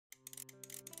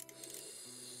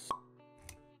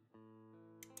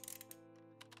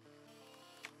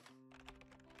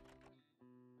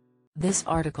This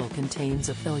article contains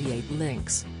affiliate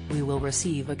links. We will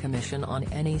receive a commission on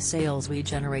any sales we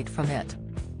generate from it.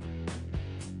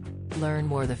 Learn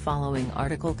more. The following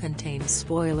article contains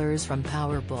spoilers from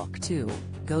Power Book 2,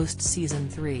 Ghost Season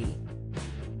 3.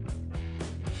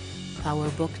 Power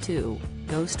Book 2,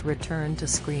 Ghost returned to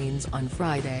screens on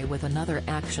Friday with another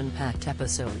action-packed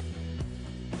episode.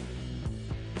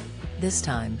 This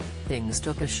time, things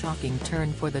took a shocking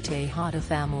turn for the Tejada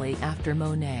family after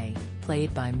Monet,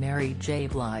 played by Mary J.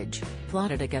 Blige,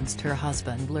 plotted against her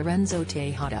husband Lorenzo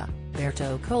Tejada,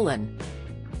 Berto Colon.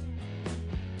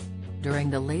 During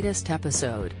the latest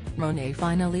episode, Monet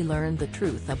finally learned the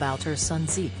truth about her son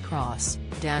Zeke Cross,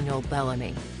 Daniel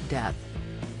Bellamy, death.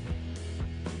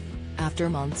 After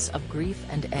months of grief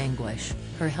and anguish,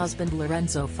 her husband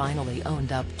Lorenzo finally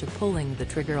owned up to pulling the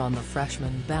trigger on the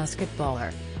freshman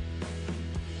basketballer.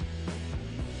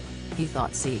 He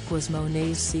thought Zeke was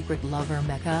Monet's secret lover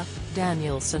Mecca,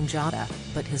 Daniel Sanjata,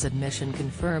 but his admission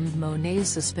confirmed Monet's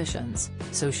suspicions,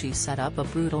 so she set up a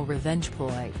brutal revenge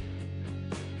ploy.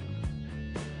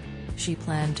 She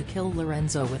planned to kill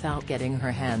Lorenzo without getting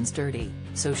her hands dirty,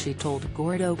 so she told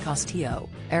Gordo Castillo,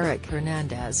 Eric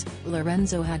Hernandez,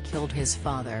 Lorenzo had killed his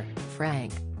father,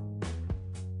 Frank.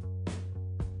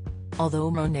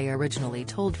 Although Monet originally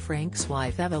told Frank's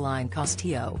wife Eveline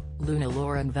Castillo, Luna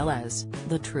Lauren Velez,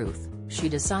 the truth, she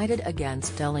decided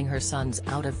against telling her sons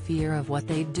out of fear of what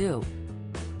they'd do.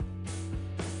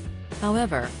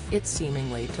 However, it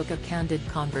seemingly took a candid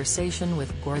conversation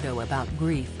with Gordo about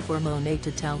grief for Monet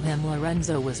to tell him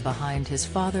Lorenzo was behind his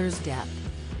father's death.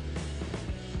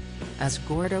 As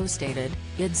Gordo stated,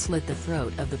 "I'd slit the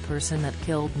throat of the person that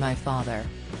killed my father."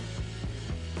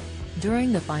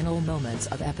 During the final moments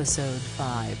of episode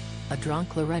 5, a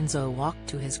drunk Lorenzo walked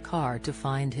to his car to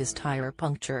find his tire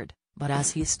punctured, but as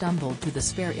he stumbled to the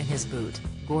spare in his boot,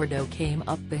 Gordo came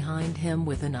up behind him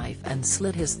with a knife and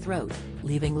slit his throat,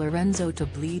 leaving Lorenzo to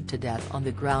bleed to death on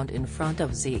the ground in front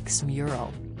of Zeke's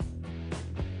mural.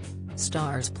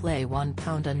 Stars Play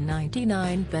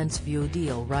 £1.99 view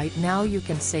deal. Right now you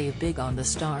can save big on the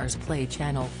Stars Play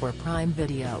channel for Prime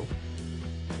Video.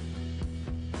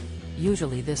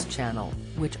 Usually this channel,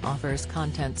 which offers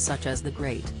content such as The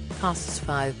Great, costs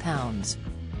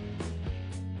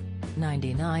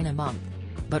 £5.99 a month.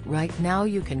 But right now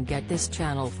you can get this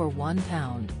channel for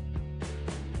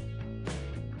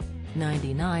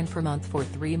 £1.99 per month for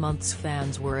 3 months.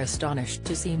 Fans were astonished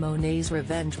to see Monet's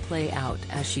revenge play out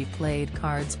as she played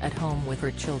cards at home with her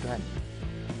children.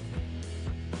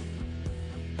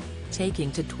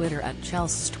 Taking to Twitter at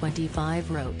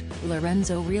Chels25 wrote,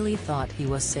 "Lorenzo really thought he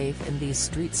was safe in these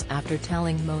streets after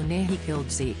telling Monet he killed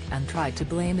Zeke and tried to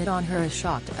blame it on her." A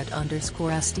shocked at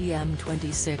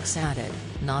 _STM26 added,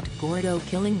 "Not Gordo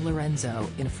killing Lorenzo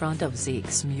in front of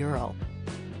Zeke's mural."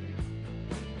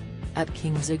 At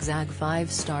King Zigzag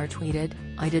 5-star tweeted,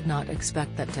 "I did not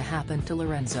expect that to happen to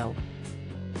Lorenzo.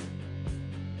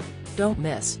 Don't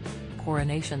miss.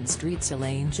 Coronation Street's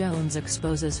Elaine Jones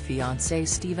exposes fiancé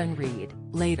Stephen Reed."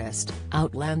 Latest,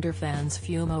 Outlander fans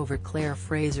fume over Claire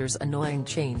Fraser's annoying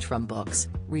change from books.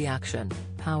 Reaction,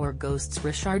 Power Ghosts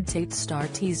Richard Tate star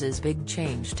teases big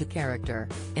change to character.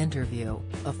 Interview,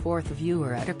 a fourth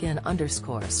viewer at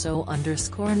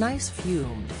Akin_so_nice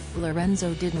fumed,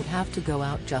 "Lorenzo didn't have to go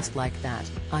out just like that,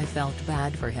 I felt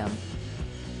bad for him."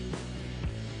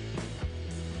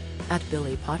 At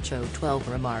Billy Pacho 12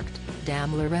 remarked,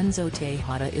 "Damn, Lorenzo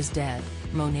Tejada is dead,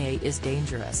 Monet is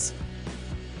dangerous."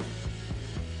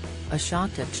 A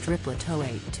shocked at Triplet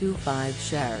 0825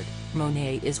 shared,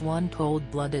 "Monet is one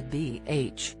cold-blooded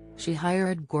BH, she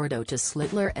hired Gordo to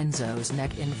slit Lorenzo's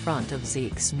neck in front of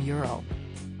Zeke's mural."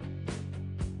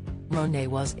 Monet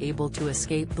was able to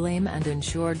escape blame and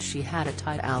ensured she had a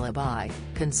tight alibi,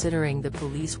 considering the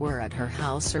police were at her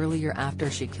house earlier after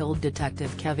she killed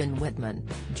Detective Kevin Whitman,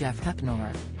 Jeff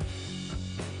Hepnor.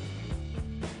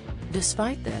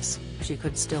 Despite this, she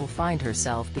could still find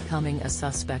herself becoming a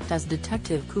suspect as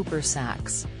Detective Cooper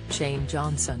Sachs, Shane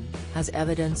Johnson, has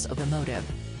evidence of a motive.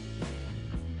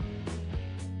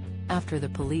 After the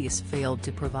police failed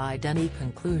to provide any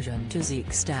conclusion to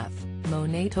Zeke's death,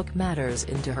 Monet took matters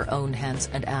into her own hands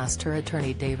and asked her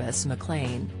attorney Davis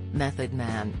McLean, Method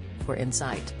Man, for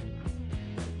insight.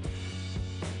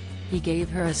 He gave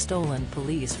her a stolen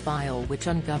police file which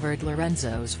uncovered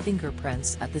Lorenzo's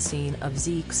fingerprints at the scene of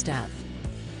Zeke's death.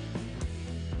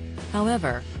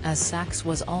 However, as Sachs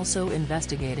was also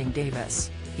investigating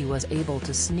Davis, he was able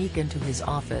to sneak into his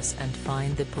office and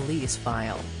find the police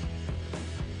file.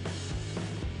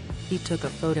 He took a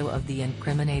photo of the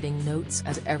incriminating notes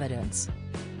as evidence.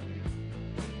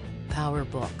 Power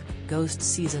Book, Ghost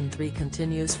Season 3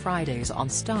 continues Fridays on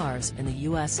Stars in the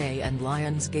USA and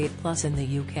Lionsgate Plus in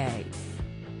the UK.